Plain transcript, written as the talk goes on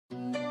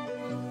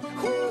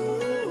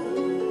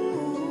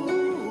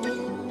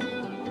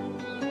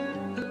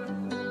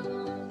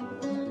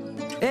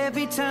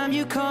Every time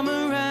you come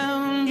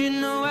around, you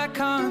know I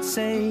can't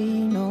say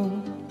no.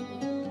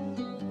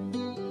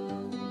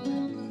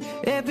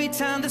 Every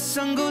time the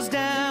sun goes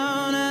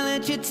down, I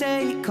let you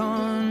take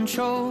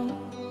control.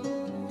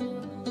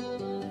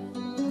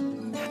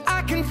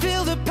 I can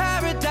feel the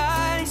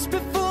paradise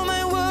before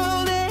my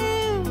world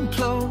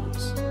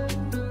implodes.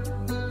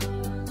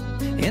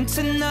 And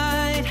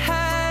tonight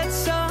has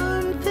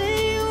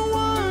something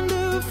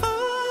wonderful.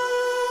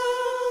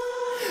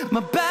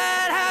 My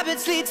bad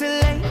habits lead to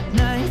late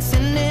nights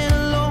and then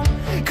alone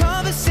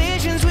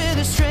conversations with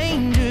a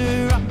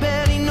stranger I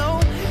barely know.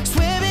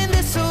 Swearing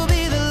this'll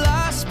be the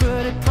last,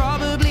 but it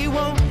probably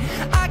won't.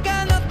 I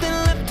got nothing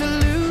left to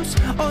lose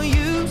or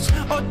use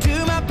or do.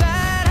 My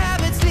bad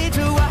habits lead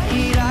to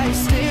white eyes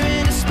stare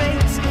into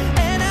space,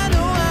 and I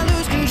know I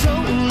lose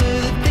control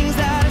of the things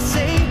that I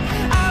say.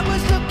 I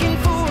was looking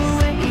for a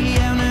way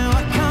out, now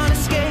I can't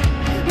escape.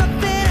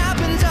 Nothing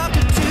happens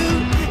after two.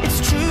 It's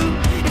true,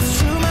 it's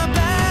true. My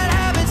bad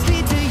habits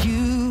lead to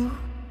you.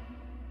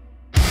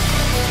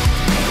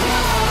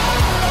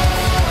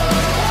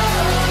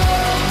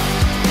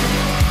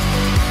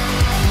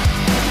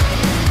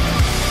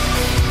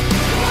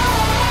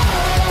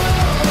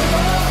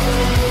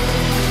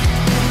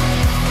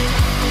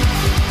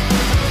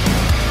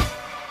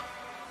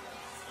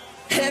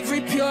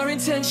 Every pure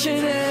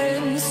intention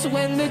ends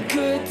when the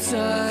good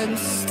times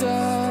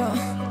start.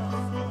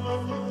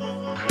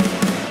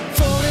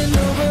 Falling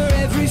over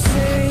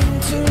everything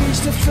to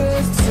reach the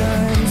first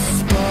time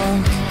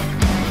spark.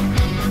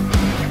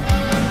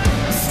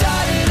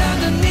 Started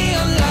under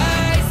neon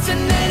lights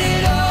and then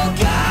it all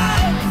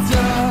got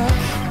dark.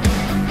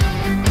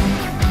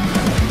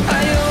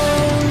 I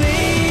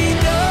only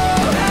know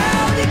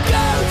how to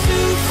go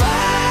too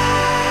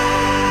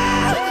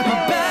far. My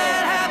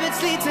bad habits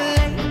lead to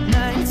late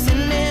nights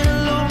and then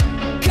alone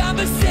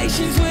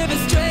Conversations with a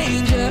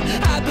stranger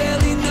I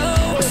barely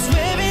know.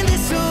 swearing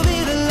this'll be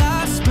the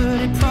last, but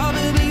it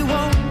probably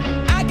won't.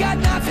 I got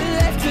nothing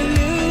left to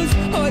lose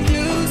or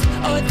use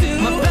or do.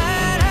 My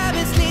bad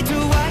habits lead to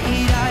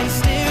white eyes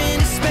stare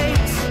into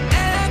space,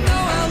 And I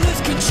know I'll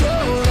lose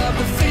control of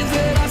the things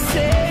that I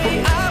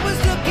say. I was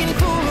looking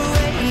for a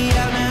way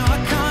out, now I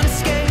can't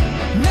escape.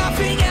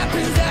 Nothing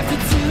happens after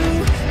two.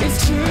 It's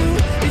true,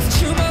 it's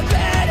true. My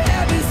bad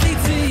habits lead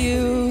to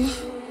you.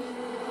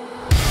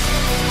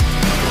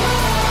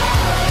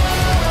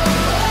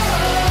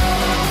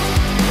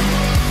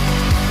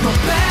 My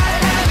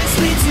bad habits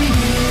lead to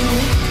you.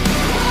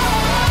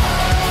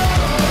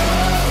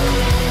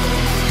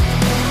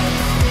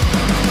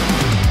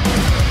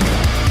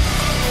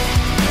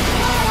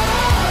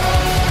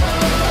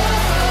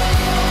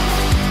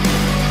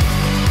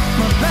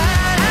 My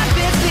bad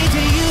habits lead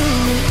to you.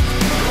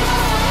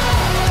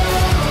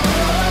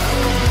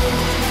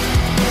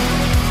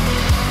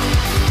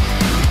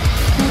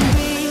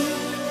 We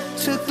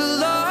took the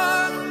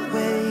long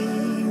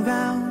way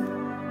round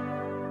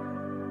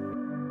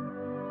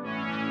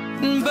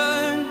and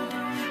burned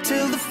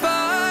till the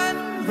fun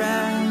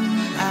ran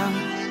out.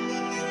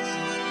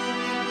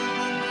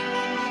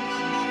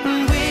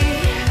 And we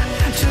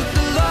took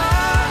the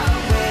long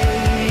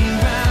way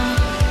round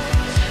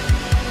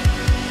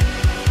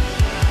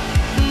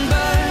and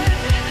burned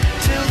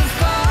till the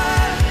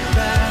fun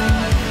ran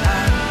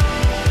out.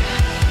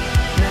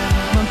 Now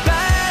my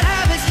bad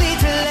habits lead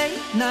to late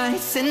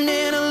nights and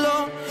then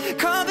alone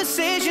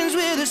conversations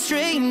with a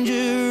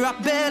stranger I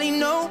barely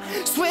know.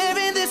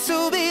 Swearing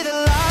this'll be the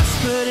last,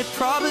 but it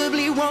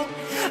probably won't.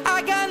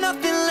 I got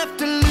nothing